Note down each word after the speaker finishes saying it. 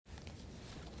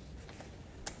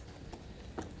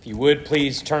If you would,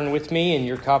 please turn with me in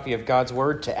your copy of God's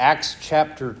Word to Acts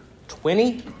chapter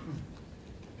 20.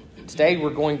 Today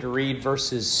we're going to read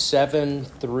verses 7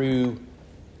 through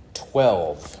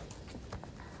 12.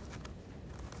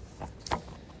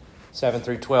 7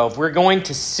 through 12. We're going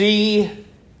to see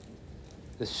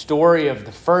the story of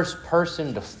the first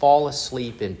person to fall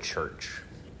asleep in church.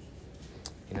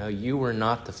 You know, you were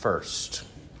not the first.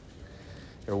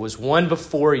 There was one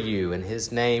before you, and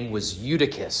his name was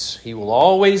Eutychus. He will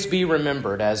always be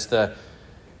remembered as the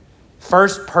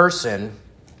first person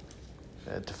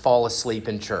to fall asleep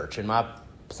in church. And my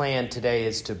plan today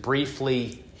is to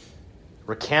briefly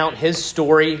recount his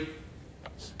story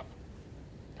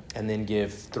and then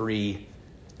give three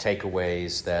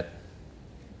takeaways that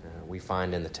we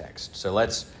find in the text. So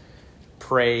let's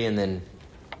pray and then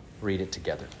read it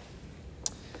together.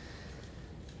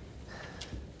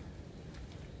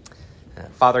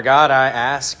 Father God, I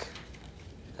ask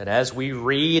that as we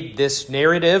read this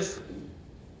narrative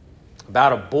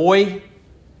about a boy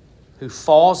who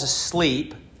falls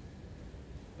asleep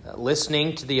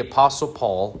listening to the Apostle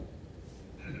Paul,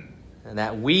 and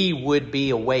that we would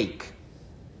be awake.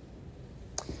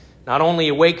 Not only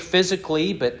awake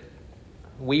physically, but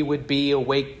we would be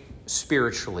awake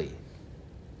spiritually.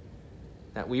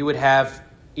 That we would have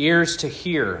ears to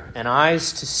hear and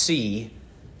eyes to see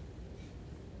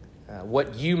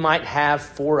what you might have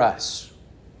for us.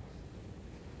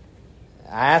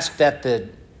 I ask that the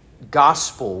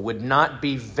gospel would not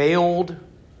be veiled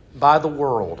by the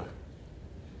world,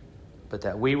 but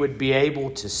that we would be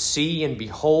able to see and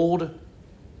behold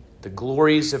the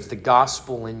glories of the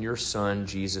gospel in your Son,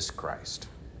 Jesus Christ.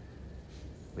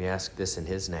 We ask this in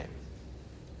his name.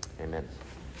 Amen.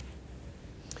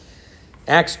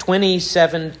 Acts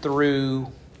 27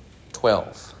 through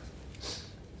 12.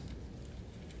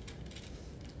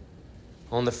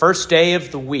 On the first day of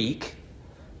the week,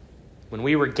 when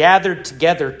we were gathered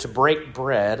together to break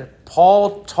bread,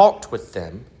 Paul talked with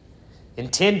them,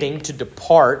 intending to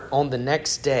depart on the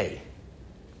next day.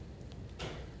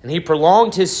 And he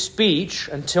prolonged his speech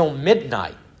until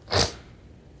midnight.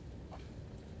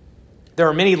 There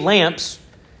are many lamps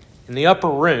in the upper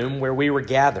room where we were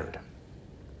gathered.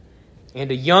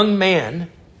 And a young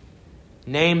man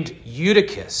named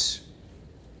Eutychus,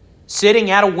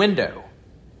 sitting at a window,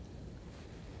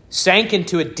 sank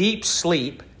into a deep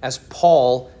sleep as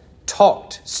Paul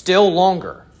talked still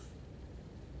longer.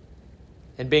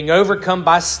 And being overcome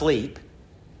by sleep,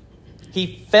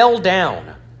 he fell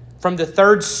down from the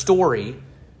third story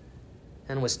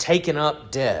and was taken up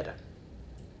dead.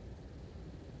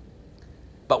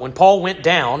 But when Paul went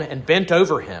down and bent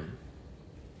over him,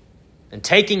 and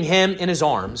taking him in his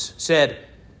arms, said,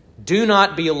 "Do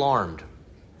not be alarmed,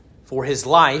 for his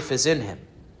life is in him."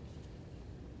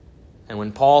 And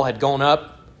when Paul had gone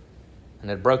up and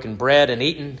had broken bread and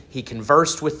eaten, he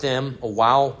conversed with them a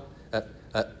long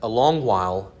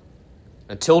while,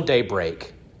 until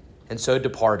daybreak, and so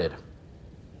departed.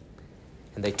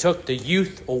 And they took the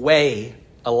youth away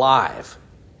alive,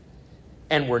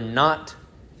 and were not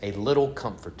a little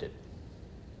comforted.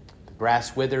 The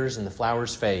grass withers and the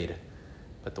flowers fade,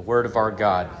 but the word of our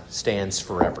God stands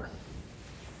forever.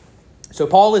 So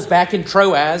Paul is back in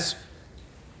Troas.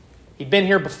 He'd been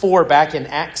here before back in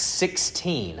Acts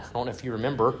 16. I don't know if you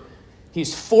remember.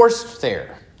 He's forced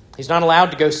there. He's not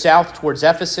allowed to go south towards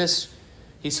Ephesus.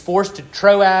 He's forced to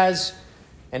Troas,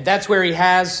 and that's where he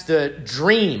has the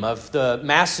dream of the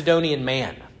Macedonian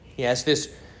man. He has this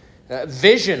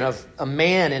vision of a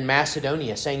man in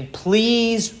Macedonia saying,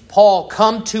 "Please, Paul,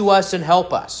 come to us and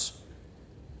help us."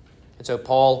 And so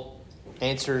Paul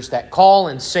answers that call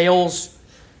and sails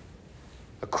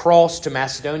across to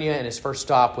Macedonia, and his first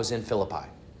stop was in Philippi.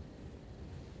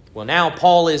 Well, now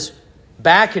Paul is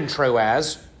back in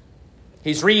Troas.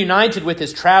 He's reunited with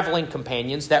his traveling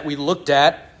companions that we looked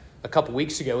at a couple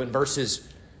weeks ago in verses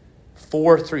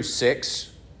 4 through 6.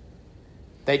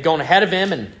 They'd gone ahead of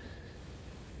him, and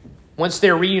once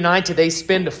they're reunited, they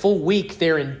spend a full week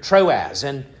there in Troas.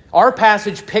 And our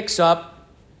passage picks up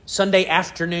Sunday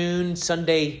afternoon,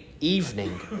 Sunday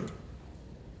evening,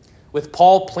 with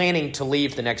Paul planning to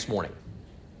leave the next morning.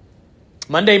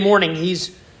 Monday morning,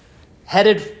 he's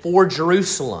headed for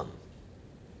Jerusalem.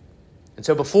 And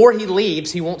so before he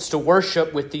leaves, he wants to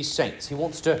worship with these saints. He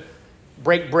wants to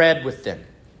break bread with them.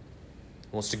 He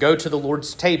wants to go to the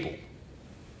Lord's table.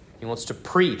 He wants to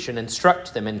preach and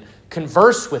instruct them and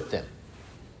converse with them.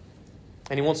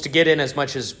 And he wants to get in as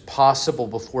much as possible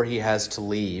before he has to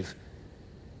leave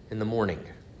in the morning.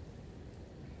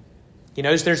 He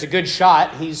knows there's a good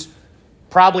shot he's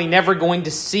probably never going to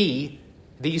see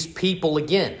these people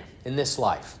again in this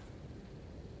life.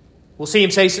 We'll see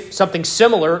him say something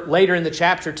similar later in the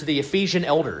chapter to the Ephesian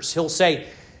elders. He'll say,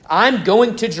 I'm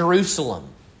going to Jerusalem,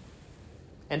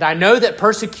 and I know that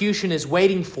persecution is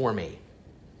waiting for me,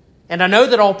 and I know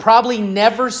that I'll probably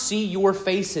never see your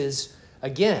faces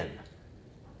again.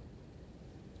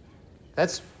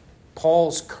 That's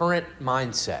Paul's current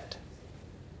mindset.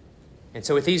 And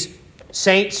so with these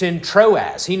saints in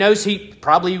Troas, he knows he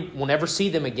probably will never see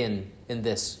them again in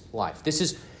this life. This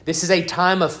is a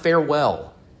time of farewell,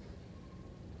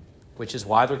 which is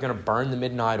why they're going to burn the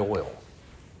midnight oil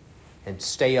and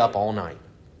stay up all night.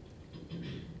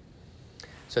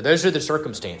 So those are the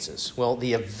circumstances. Well,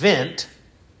 the event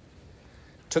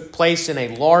took place in a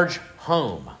large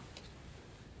home.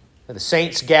 The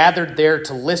saints gathered there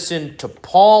to listen to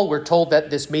Paul. We're told that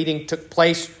this meeting took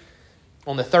place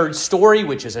on the third story,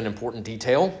 which is an important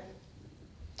detail.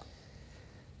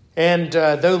 And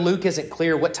though Luke isn't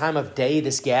clear what time of day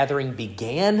this gathering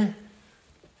began,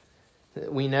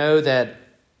 we know that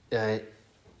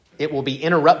it will be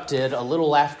interrupted a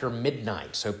little after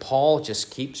midnight. So Paul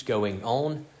just keeps going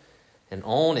on and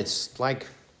on. It's like,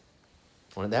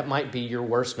 well, that might be your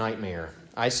worst nightmare.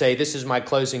 I say, this is my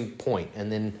closing point, and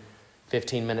then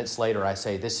 15 minutes later, I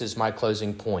say, this is my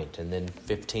closing point. And then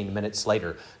 15 minutes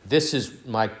later, this is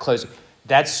my closing.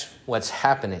 That's what's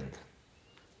happening.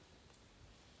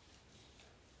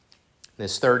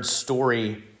 This third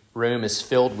story room is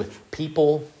filled with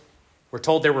people. We're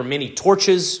told there were many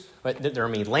torches, but there are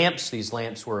many lamps. These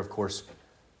lamps were, of course,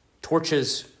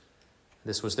 torches.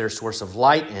 This was their source of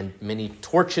light, and many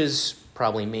torches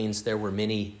probably means there were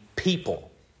many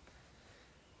people.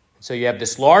 So you have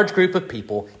this large group of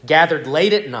people gathered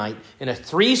late at night in a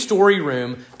 3-story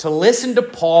room to listen to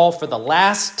Paul for the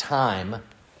last time.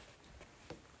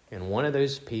 And one of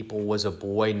those people was a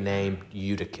boy named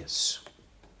Eutychus.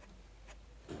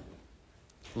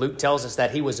 Luke tells us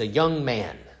that he was a young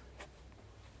man.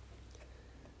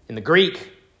 In the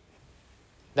Greek,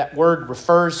 that word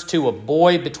refers to a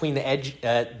boy between the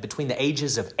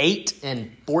ages of 8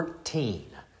 and 14.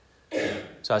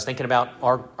 So I was thinking about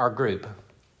our group.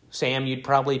 Sam, you'd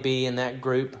probably be in that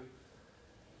group.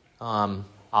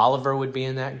 Oliver would be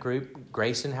in that group.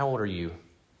 Grayson, how old are you?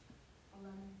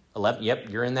 11. Yep,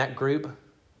 you're in that group. All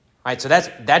right, so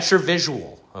that's your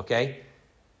visual, okay?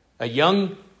 A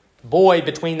young boy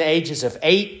between the ages of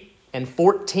 8 and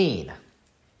 14.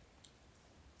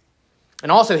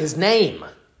 And also his name.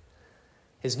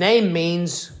 His name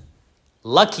means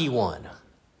lucky one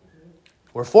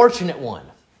or fortunate one.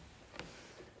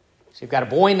 So you've got a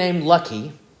boy named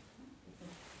Lucky,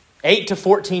 8 to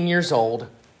 14 years old.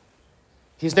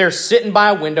 He's there sitting by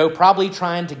a window, probably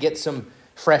trying to get some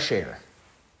fresh air.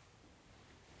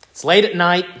 It's late at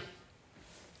night.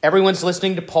 Everyone's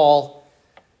listening to Paul.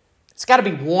 It's got to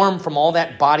be warm from all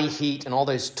that body heat and all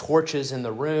those torches in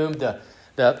the room.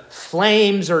 The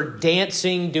flames are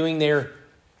dancing, doing their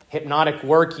hypnotic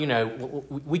work. You know,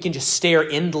 we can just stare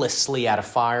endlessly at a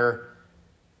fire.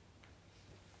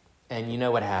 And you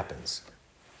know what happens.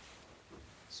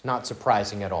 It's not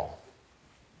surprising at all.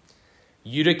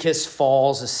 Eutychus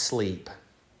falls asleep.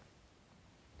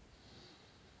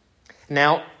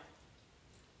 Now,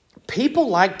 people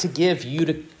like to give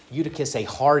Eutychus a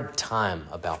hard time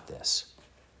about this.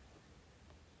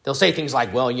 They'll say things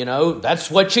like, well, you know, that's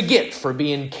what you get for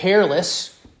being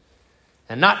careless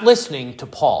and not listening to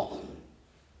Paul.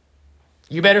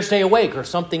 You better stay awake or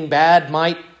something bad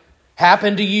might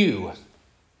happen to you.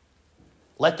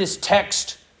 Let this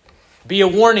text be a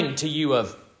warning to you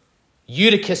of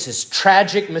Eutychus'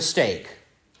 tragic mistake.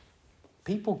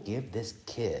 People give this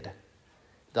kid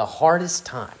the hardest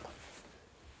time.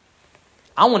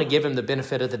 I want to give him the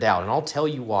benefit of the doubt, and I'll tell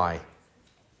you why.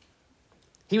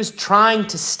 He was trying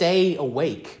to stay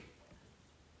awake.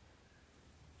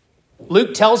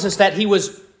 Luke tells us that he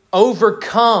was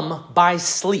overcome by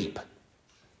sleep.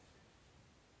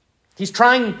 He's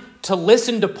trying to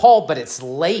listen to Paul, but it's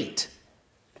late.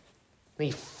 And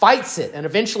he fights it, and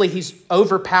eventually he's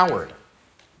overpowered.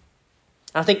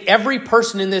 And I think every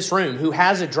person in this room who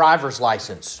has a driver's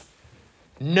license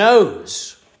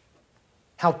knows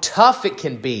how tough it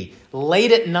can be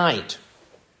late at night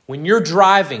when you're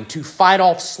driving to fight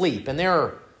off sleep. And there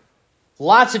are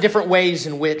lots of different ways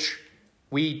in which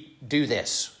we do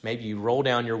this. Maybe you roll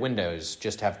down your windows,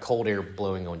 just have cold air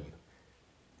blowing on you.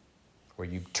 Or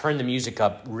you turn the music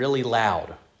up really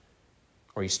loud.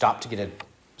 Or you stop to get a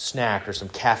snack or some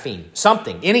caffeine.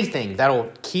 Something, anything that'll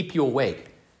keep you awake.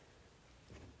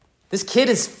 This kid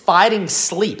is fighting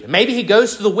sleep. Maybe he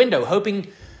goes to the window hoping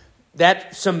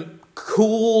that some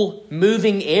cool,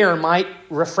 moving air might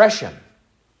refresh him.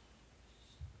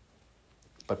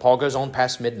 But Paul goes on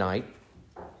past midnight.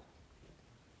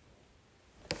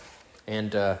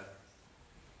 And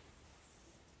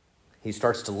he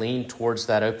starts to lean towards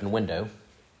that open window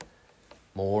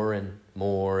more and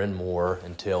more and more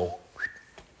until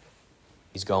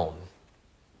he's gone.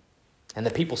 And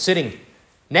the people sitting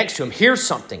next to him hear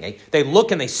something. They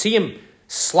look and they see him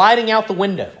sliding out the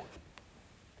window.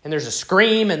 And there's a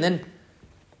scream, and then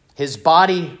his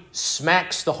body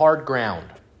smacks the hard ground.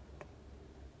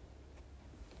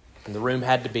 And the room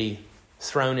had to be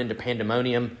thrown into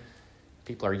pandemonium.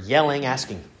 People are yelling,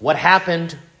 asking, what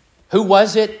happened? Who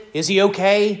was it? Is he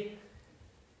okay?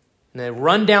 And they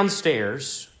run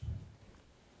downstairs,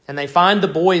 and they find the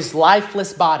boy's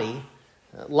lifeless body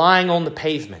lying on the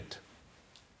pavement.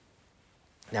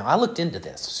 Now, I looked into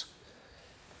this,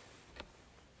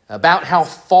 about how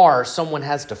far someone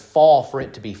has to fall for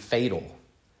it to be fatal.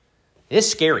 It's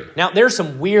scary. Now, there's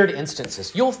some weird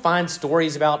instances. You'll find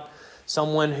stories about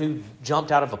someone who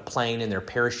jumped out of a plane and their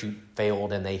parachute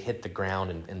failed and they hit the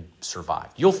ground and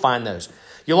survived. You'll find those.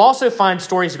 You'll also find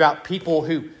stories about people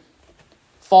who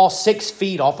fall 6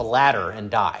 feet off a ladder and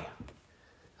die.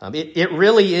 It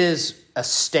really is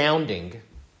astounding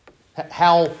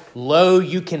how low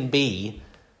you can be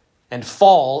and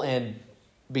fall and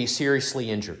be seriously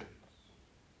injured.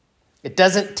 It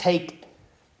doesn't take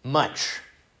much.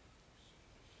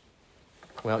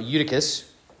 Well, Eutychus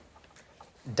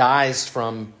dies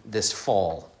from this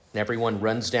fall, and everyone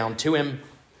runs down to him.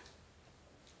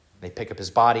 They pick up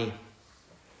his body,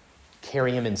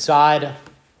 carry him inside,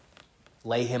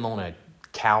 lay him on a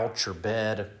couch or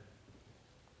bed.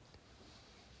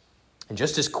 And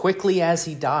just as quickly as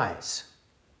he dies,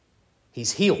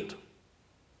 he's healed.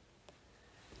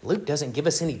 Luke doesn't give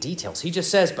us any details. He just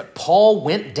says, but Paul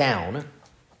went down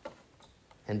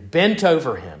and bent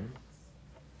over him,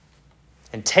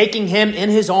 and taking him in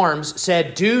his arms,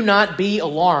 said, do not be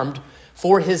alarmed,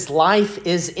 for his life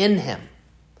is in him.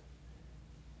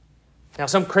 Now,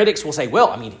 some critics will say,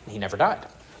 well, he never died.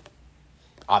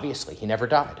 Obviously, he never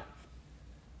died.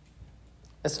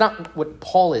 That's not what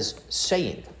Paul is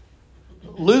saying.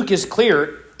 Luke is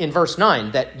clear in verse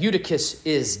 9 that Eutychus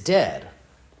is dead.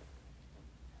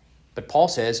 But Paul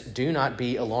says, do not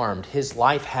be alarmed. His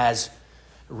life has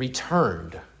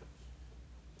returned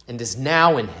and is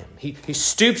now in him. He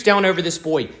stoops down over this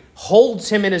boy, holds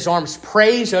him in his arms,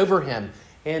 prays over him,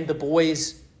 and the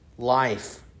boy's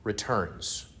life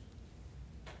returns.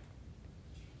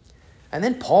 And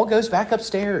then Paul goes back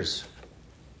upstairs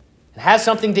and has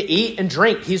something to eat and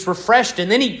drink. He's refreshed,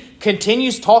 and then he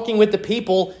continues talking with the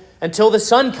people until the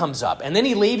sun comes up, and then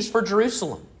he leaves for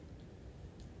Jerusalem.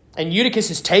 And Eutychus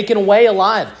is taken away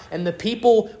alive, and the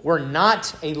people were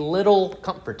not a little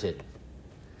comforted.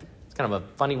 It's kind of a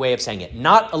funny way of saying it.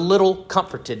 Not a little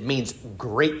comforted means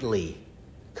greatly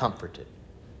comforted.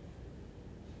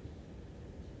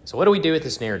 So what do we do with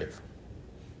this narrative?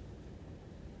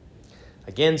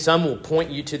 Again, some will point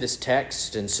you to this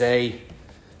text and say,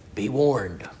 be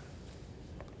warned.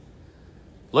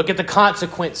 Look at the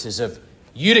consequences of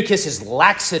Eutychus'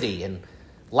 laxity and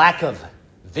lack of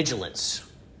vigilance.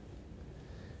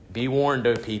 Be warned,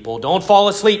 O people. Don't fall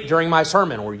asleep during my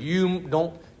sermon, or you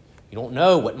don't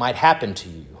know what might happen to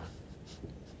you.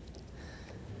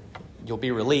 You'll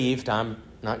be relieved. I'm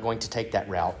not going to take that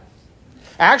route.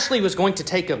 I actually was going to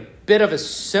take a bit of a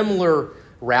similar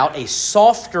route, a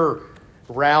softer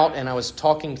route, and I was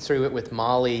talking through it with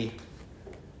Molly,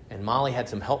 and Molly had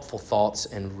some helpful thoughts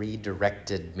and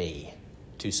redirected me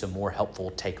to some more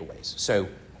helpful takeaways. So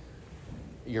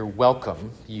you're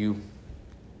welcome. You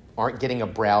aren't getting a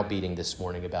browbeating this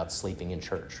morning about sleeping in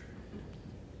church.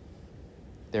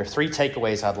 There are 3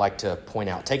 takeaways I'd like to point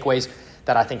out. Takeaways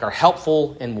that I think are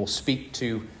helpful and will speak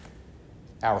to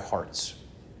our hearts.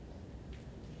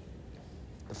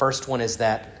 The first one is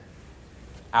that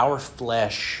our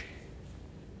flesh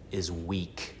is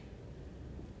weak.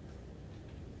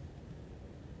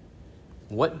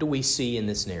 What do we see in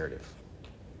this narrative?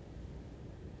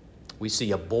 We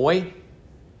see a boy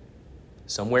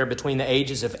somewhere between the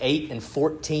ages of 8 and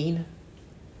 14,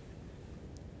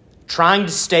 trying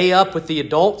to stay up with the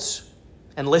adults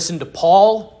and listen to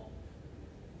Paul,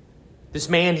 this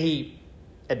man he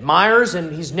admires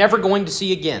and he's never going to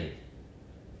see again.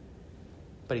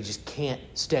 But he just can't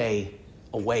stay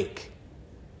awake.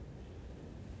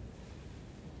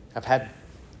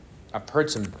 I've heard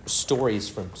some stories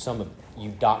from some of you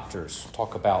doctors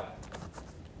talk about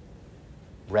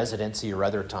residency or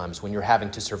other times when you're having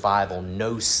to survive on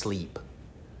no sleep.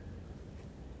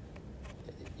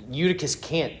 Eutychus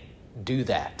can't do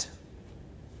that.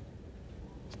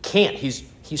 He can't.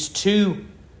 He's too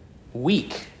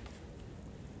weak.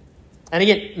 And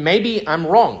again, maybe I'm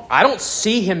wrong. I don't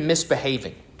see him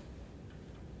misbehaving.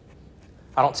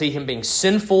 I don't see him being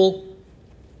sinful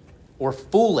or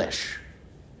foolish.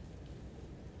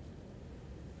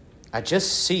 I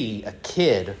just see a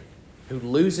kid who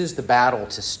loses the battle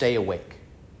to stay awake.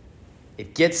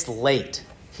 It gets late.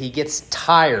 He gets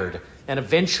tired. And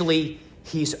eventually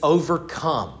he's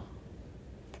overcome.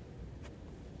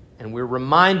 And we're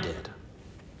reminded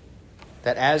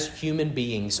that as human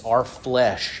beings, our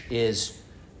flesh is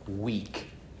weak.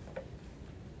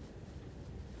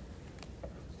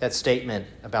 That statement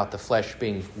about the flesh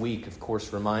being weak, of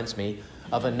course, reminds me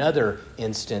of another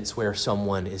instance where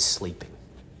someone is sleeping.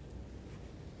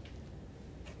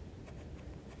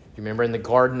 You remember in the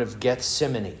Garden of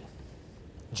Gethsemane,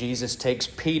 Jesus takes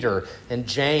Peter and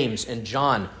James and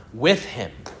John with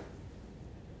him.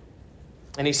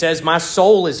 And he says, my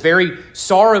soul is very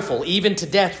sorrowful, even to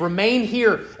death. Remain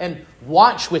here and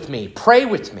watch with me, pray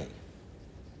with me.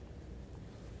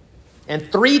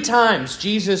 And 3 times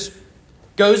Jesus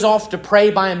goes off to pray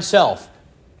by himself.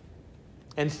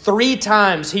 And 3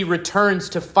 times he returns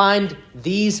to find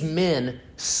these men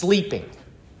sleeping,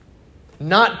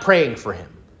 not praying for him.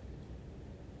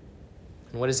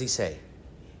 And what does he say?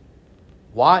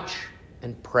 Watch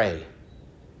and pray,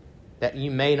 that you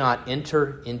may not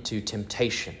enter into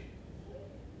temptation.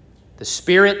 The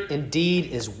spirit indeed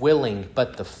is willing,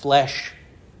 but the flesh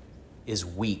is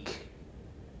weak.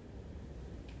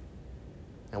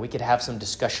 Now we could have some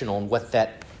discussion on what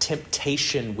that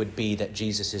temptation would be that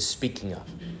Jesus is speaking of.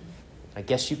 I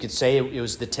guess you could say it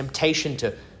was the temptation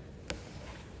to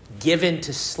give in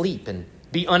to sleep and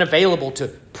be unavailable to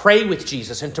pray with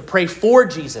Jesus and to pray for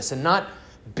Jesus and not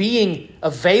being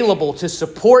available to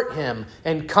support him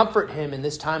and comfort him in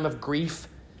this time of grief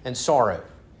and sorrow.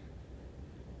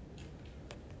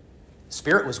 The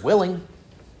spirit was willing.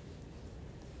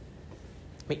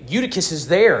 I mean, Eutychus is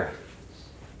there.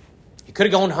 He could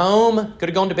have gone home, could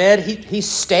have gone to bed. He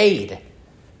stayed.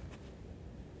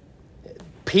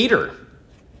 Peter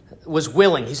was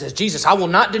willing. He says, Jesus, I will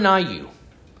not deny you.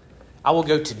 I will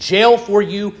go to jail for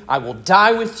you. I will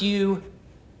die with you.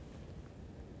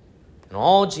 And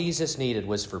all Jesus needed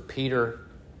was for Peter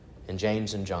and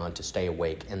James and John to stay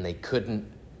awake, and they couldn't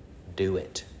do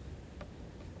it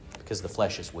because the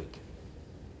flesh is weak.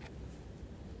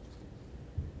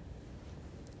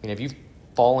 Have you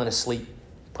fallen asleep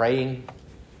praying?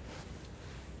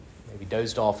 Maybe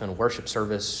dozed off in a worship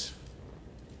service.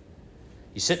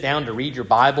 You sit down to read your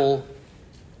Bible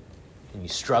and you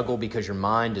struggle because your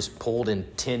mind is pulled in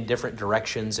 10 different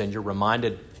directions, and you're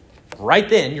reminded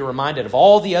of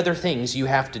all the other things you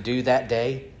have to do that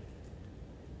day.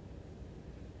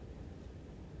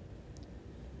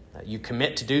 You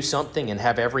commit to do something and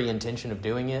have every intention of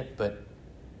doing it, but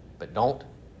don't.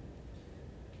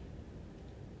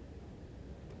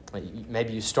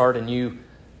 Maybe you start a new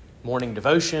morning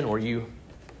devotion, or you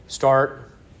start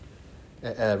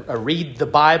a read the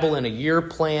Bible in a year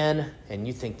plan, and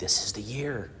you think this is the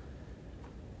year.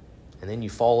 And then you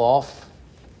fall off.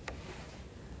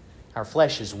 Our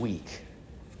flesh is weak.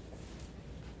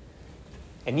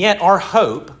 And yet our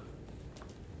hope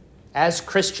as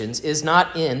Christians is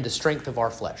not in the strength of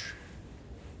our flesh.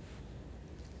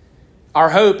 Our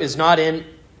hope is not in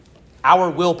our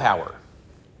willpower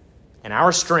and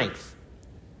our strength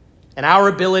and our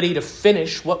ability to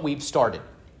finish what we've started.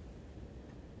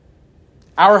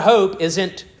 Our hope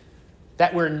isn't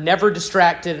that we're never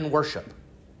distracted in worship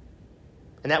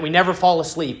and that we never fall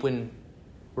asleep when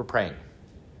we're praying.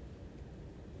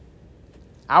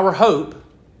 Our hope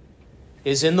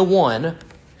is in the one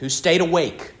who stayed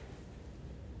awake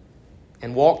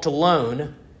and walked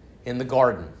alone in the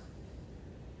garden.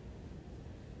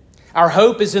 Our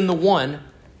hope is in the one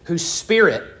whose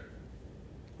spirit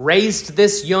raised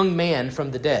this young man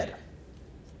from the dead.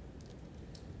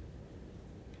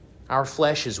 Our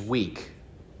flesh is weak,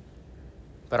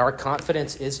 but our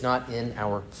confidence is not in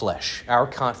our flesh. Our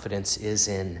confidence is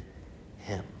in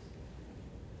him.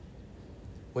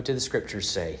 What do the scriptures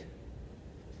say?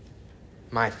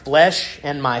 My flesh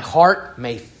and my heart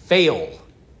may fail,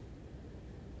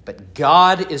 but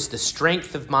God is the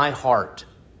strength of my heart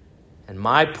and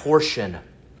my portion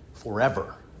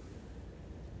forever.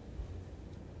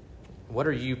 What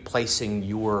are you placing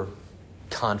your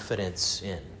confidence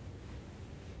in?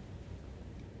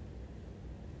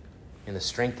 In the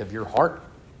strength of your heart?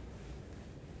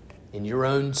 In your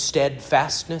own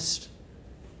steadfastness?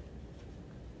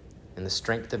 In the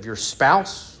strength of your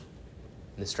spouse?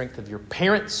 In the strength of your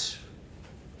parents?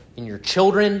 In your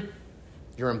children?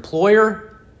 Your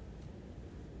employer?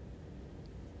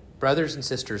 Brothers and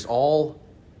sisters, all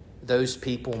those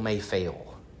people may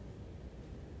fail.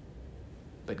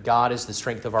 But God is the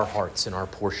strength of our hearts and our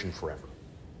portion forever.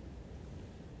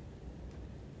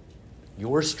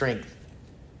 Your strength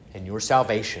and your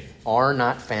salvation are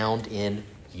not found in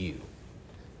you.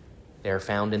 They are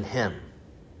found in Him.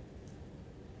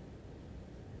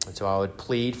 And so I would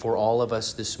plead for all of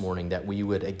us this morning that we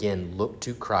would again look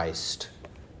to Christ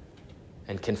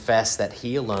and confess that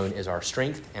He alone is our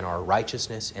strength and our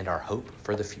righteousness and our hope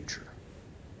for the future.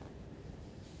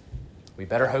 We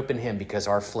better hope in Him because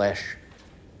our flesh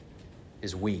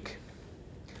is weak.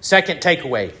 Second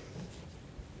takeaway.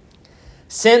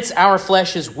 Since our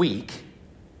flesh is weak,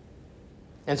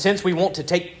 and since we want to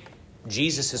take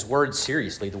Jesus' words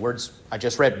seriously, the words I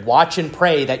just read, watch and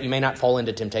pray that you may not fall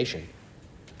into temptation.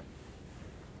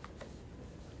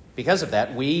 Because of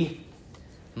that, we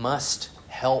must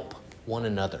help one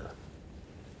another.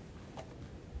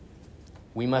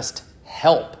 We must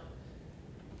help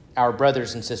our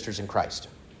brothers and sisters in Christ.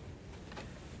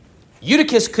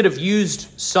 Eutychus could have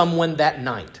used someone that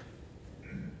night.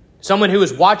 Someone who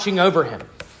was watching over him.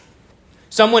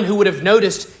 Someone who would have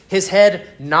noticed his head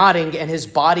nodding and his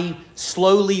body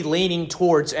slowly leaning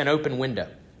towards an open window.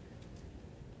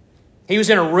 He was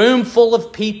in a room full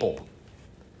of people,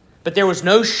 but there was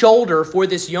no shoulder for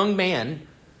this young man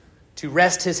to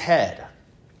rest his head.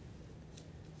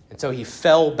 And so he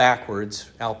fell backwards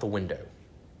out the window.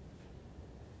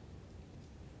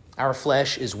 Our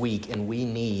flesh is weak and we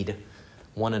need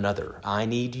one another. I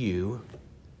need you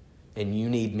and you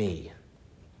need me.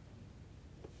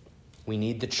 We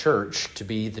need the church to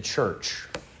be the church.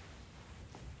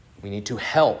 We need to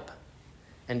help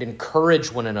and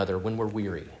encourage one another when we're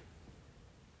weary.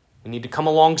 We need to come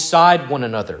alongside one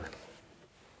another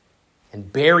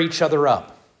and bear each other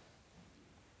up.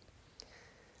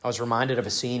 I was reminded of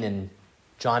a scene in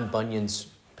John Bunyan's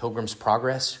Pilgrim's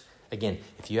Progress. Again,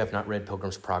 if you have not read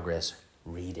Pilgrim's Progress,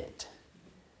 read it.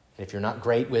 And if you're not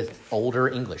great with older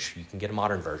English, you can get a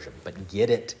modern version, but get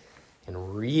it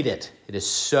and read it. It is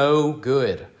so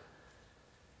good.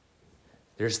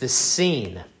 There's this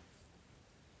scene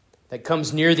that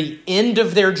comes near the end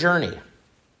of their journey.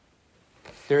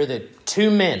 They're the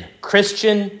two men,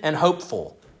 Christian and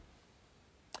hopeful.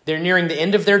 They're nearing the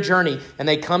end of their journey, and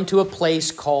they come to a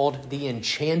place called the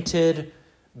Enchanted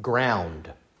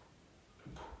Ground.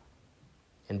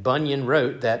 And Bunyan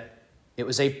wrote that it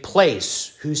was a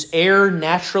place whose air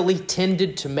naturally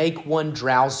tended to make one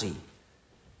drowsy.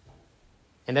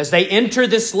 And as they enter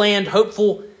this land,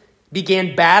 Hopeful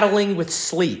began battling with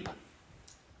sleep.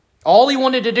 All he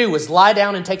wanted to do was lie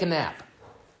down and take a nap.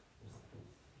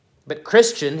 But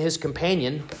Christian, his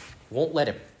companion, won't let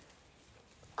him.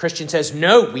 Christian says,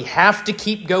 no, we have to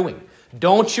keep going.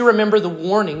 Don't you remember the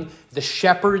warning the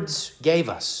shepherds gave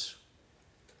us?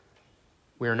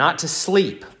 We are not to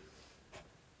sleep.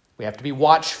 We have to be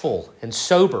watchful and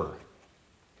sober.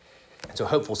 And so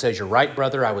Hopeful says, you're right,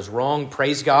 brother. I was wrong.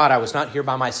 Praise God. I was not here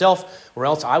by myself, or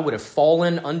else I would have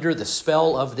fallen under the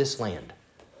spell of this land.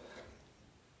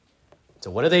 So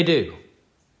what do?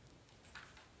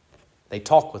 They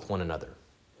talk with one another.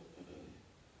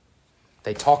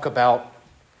 They talk about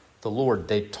the Lord.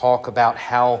 They talk about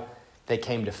how they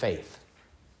came to faith.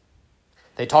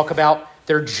 They talk about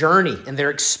their journey and their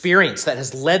experience that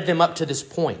has led them up to this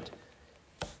point.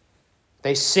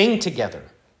 They sing together.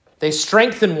 They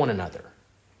strengthen one another.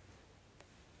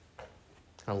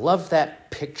 I love that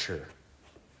picture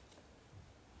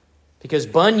because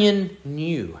Bunyan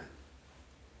knew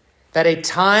that a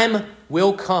time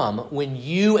will come when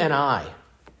you and I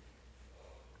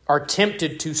are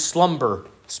tempted to slumber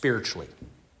spiritually.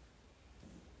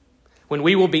 When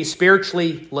we will be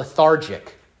spiritually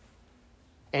lethargic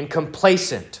and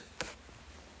complacent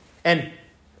and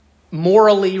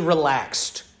morally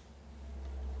relaxed.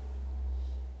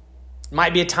 It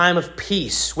might be a time of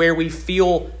peace where we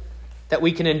feel that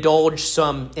we can indulge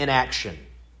some inaction.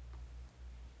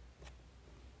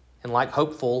 And like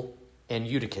Hopeful and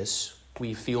Eutychus,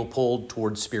 we feel pulled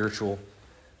towards spiritual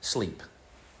sleep.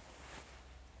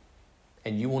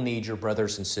 And you will need your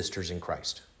brothers and sisters in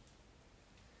Christ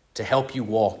to help you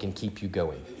walk and keep you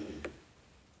going.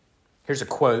 Here's a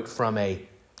quote from a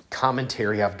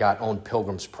commentary I've got on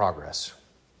Pilgrim's Progress.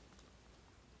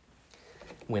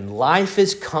 When life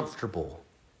is comfortable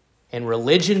and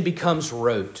religion becomes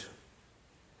rote,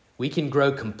 we can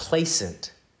grow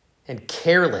complacent and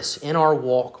careless in our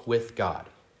walk with God.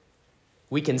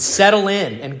 We can settle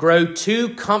in and grow too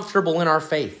comfortable in our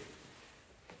faith.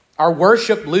 Our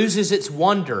worship loses its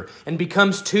wonder and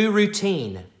becomes too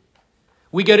routine.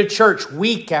 We go to church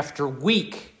week after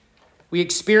week. We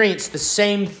experience the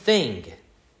same thing.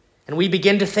 And we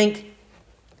begin to think,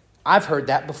 I've heard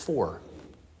that before.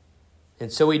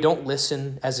 And so we don't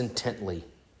listen as intently.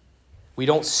 We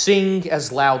don't sing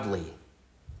as loudly.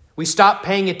 We stop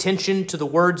paying attention to the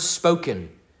words spoken.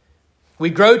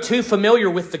 We grow too familiar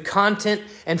with the content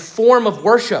and form of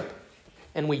worship,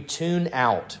 and we tune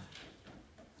out.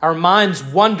 Our minds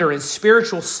wander and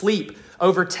spiritual sleep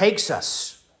overtakes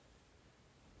us.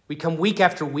 We come week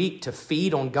after week to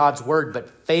feed on God's word,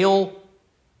 but fail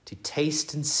to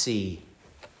taste and see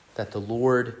that the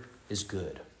Lord is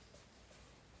good.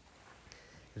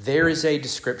 There is a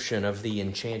description of the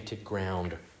enchanted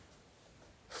ground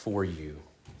for you.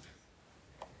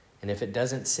 And if it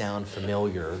doesn't sound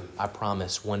familiar, I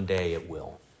promise one day it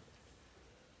will.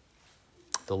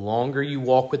 The longer you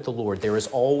walk with the Lord, there is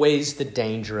always the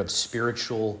danger of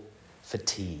spiritual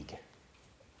fatigue.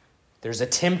 There's a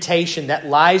temptation that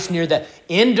lies near the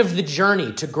end of the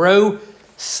journey to grow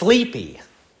sleepy.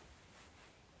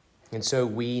 And so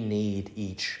we need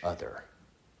each other.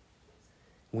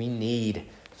 We need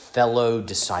fellow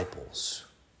disciples.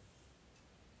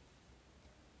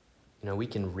 We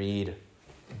can read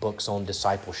books on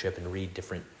discipleship and read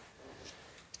different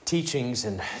teachings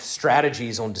and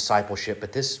strategies on discipleship,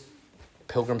 but this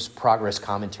Pilgrim's Progress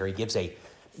commentary gives a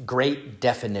great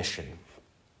definition.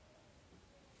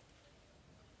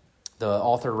 The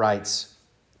author writes,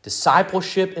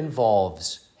 "Discipleship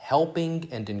involves helping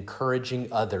and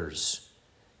encouraging others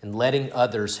and letting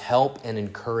others help and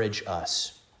encourage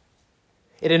us.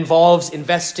 It involves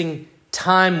investing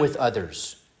time with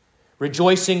others,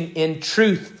 rejoicing in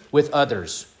truth with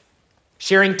others,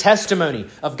 sharing testimony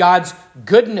of God's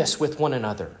goodness with one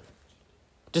another.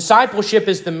 Discipleship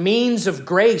is the means of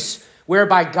grace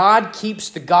whereby God keeps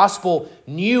the gospel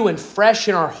new and fresh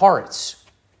in our hearts.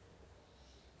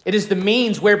 It is the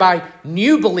means whereby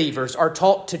new believers are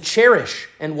taught to cherish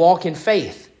and walk in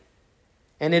faith.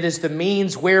 And it is the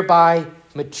means whereby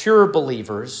mature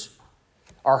believers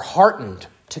are heartened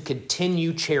to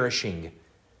continue cherishing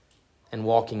and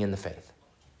walking in the faith."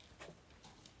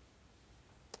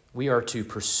 We are to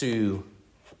pursue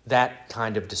that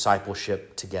kind of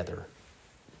discipleship together,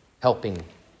 helping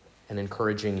and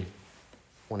encouraging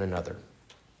one another.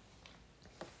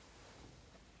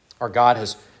 Our God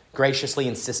has graciously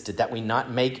insisted that we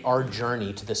not make our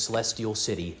journey to the celestial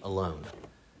city alone,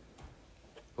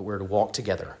 but we're to walk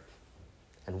together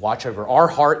and watch over our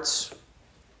hearts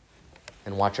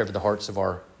and watch over the hearts of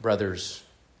our brothers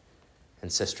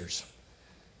and sisters.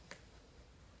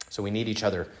 So we need each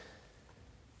other.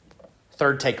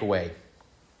 Third takeaway.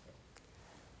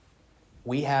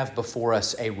 We have before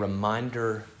us a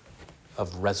reminder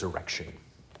of resurrection.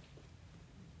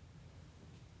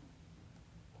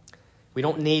 We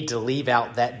don't need to leave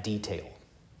out that detail.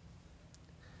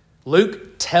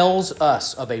 Luke tells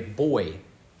us of a boy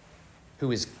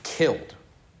who is killed,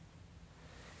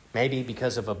 maybe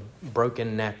because of a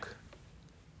broken neck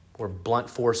or blunt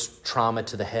force trauma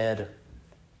to the head.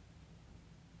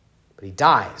 But he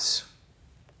dies.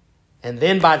 And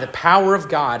then by the power of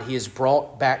God, he is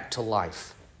brought back to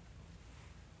life.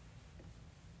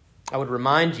 I would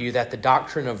remind you that the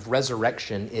doctrine of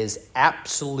resurrection is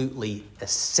absolutely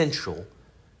essential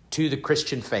to the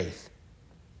Christian faith.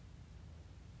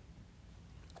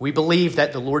 We believe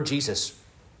that the Lord Jesus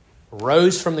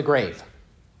rose from the grave.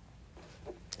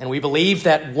 And we believe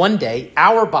that one day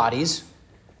our bodies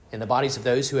and the bodies of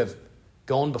those who have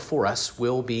gone before us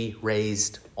will be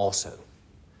raised also.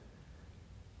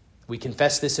 We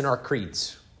confess this in our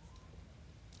creeds.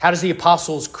 How does the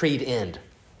Apostles' Creed end?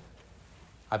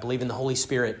 I believe in the Holy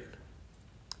Spirit,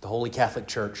 the Holy Catholic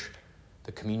Church,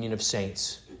 the communion of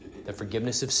saints, the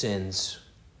forgiveness of sins,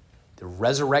 the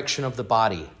resurrection of the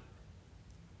body,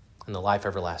 and the life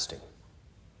everlasting.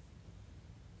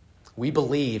 We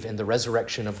believe in the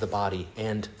resurrection of the body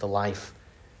and the life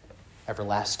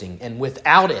everlasting. And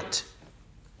without it,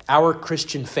 our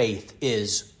Christian faith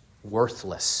is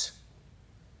worthless.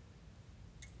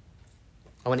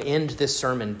 I want to end this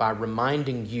sermon by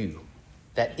reminding you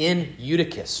that in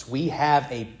Eutychus, we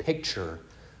have a picture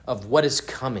of what is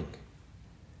coming.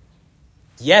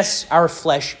 Yes, our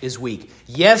flesh is weak.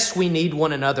 Yes, we need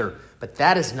one another, but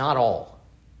that is not all.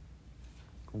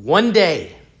 One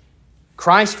day,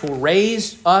 Christ will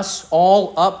raise us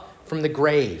all up from the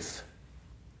grave.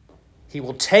 He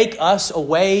will take us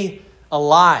away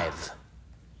alive,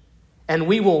 and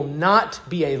we will not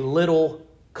be a little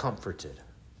comforted.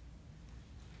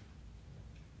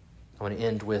 I want to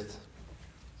end with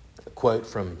a quote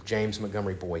from James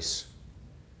Montgomery Boyce.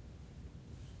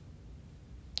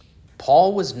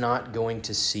 Paul was not going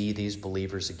to see these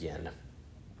believers again.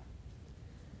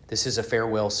 This is a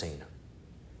farewell scene.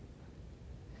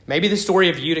 Maybe the story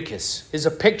of Eutychus is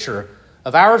a picture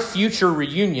of our future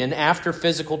reunion after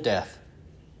physical death.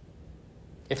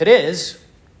 If it is,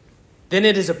 then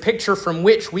it is a picture from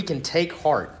which we can take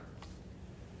heart.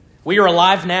 We are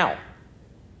alive now,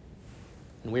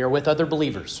 and we are with other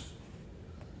believers.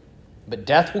 But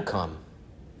death will come,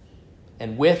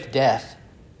 and with death,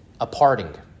 a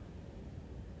parting.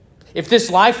 If this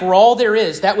life were all there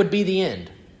is, that would be the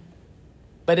end.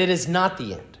 But it is not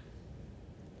the end,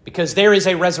 because there is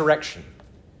a resurrection,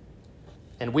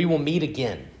 and we will meet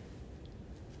again.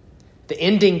 The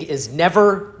ending is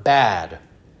never bad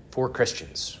for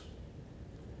Christians.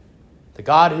 The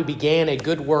God who began a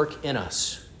good work in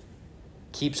us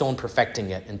keeps on perfecting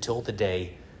it until the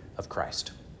day of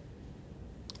Christ.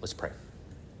 Let's pray.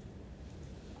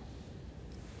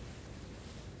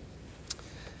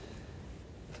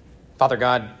 Father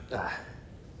God,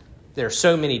 there are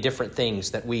so many different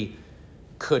things that we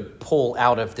could pull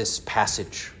out of this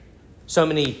passage. So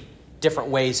many different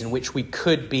ways in which we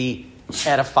could be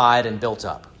edified and built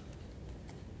up.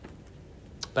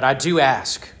 But I do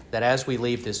ask that as we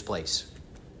leave this place,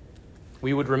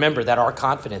 we would remember that our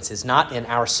confidence is not in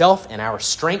ourself and our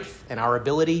strength and our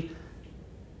ability,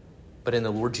 but in the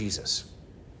Lord Jesus.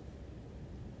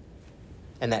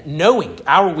 And that knowing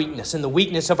our weakness and the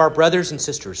weakness of our brothers and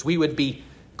sisters, we would be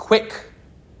quick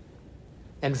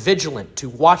and vigilant to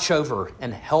watch over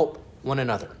and help one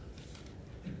another.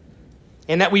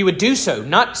 And that we would do so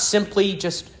not simply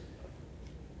just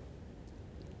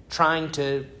trying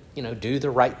to, do the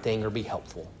right thing or be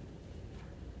helpful,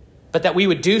 but that we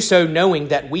would do so knowing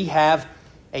that we have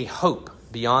a hope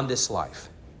beyond this life.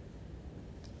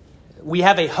 We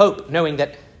have a hope knowing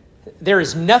that there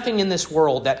is nothing in this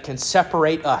world that can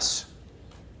separate us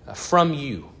from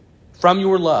you, from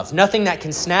your love, nothing that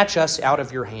can snatch us out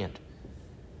of your hand.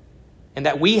 And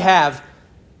that we have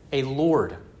a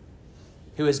Lord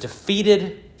who has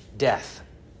defeated death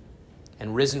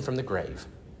and risen from the grave.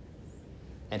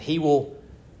 And he will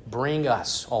bring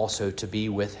us also to be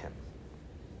with him.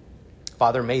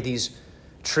 Father, may these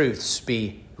truths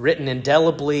be written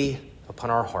indelibly upon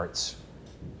our hearts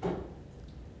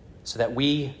so that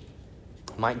we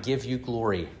might give you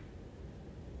glory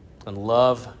and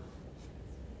love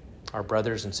our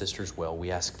brothers and sisters well.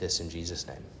 We ask this in Jesus'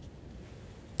 name.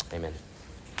 Amen.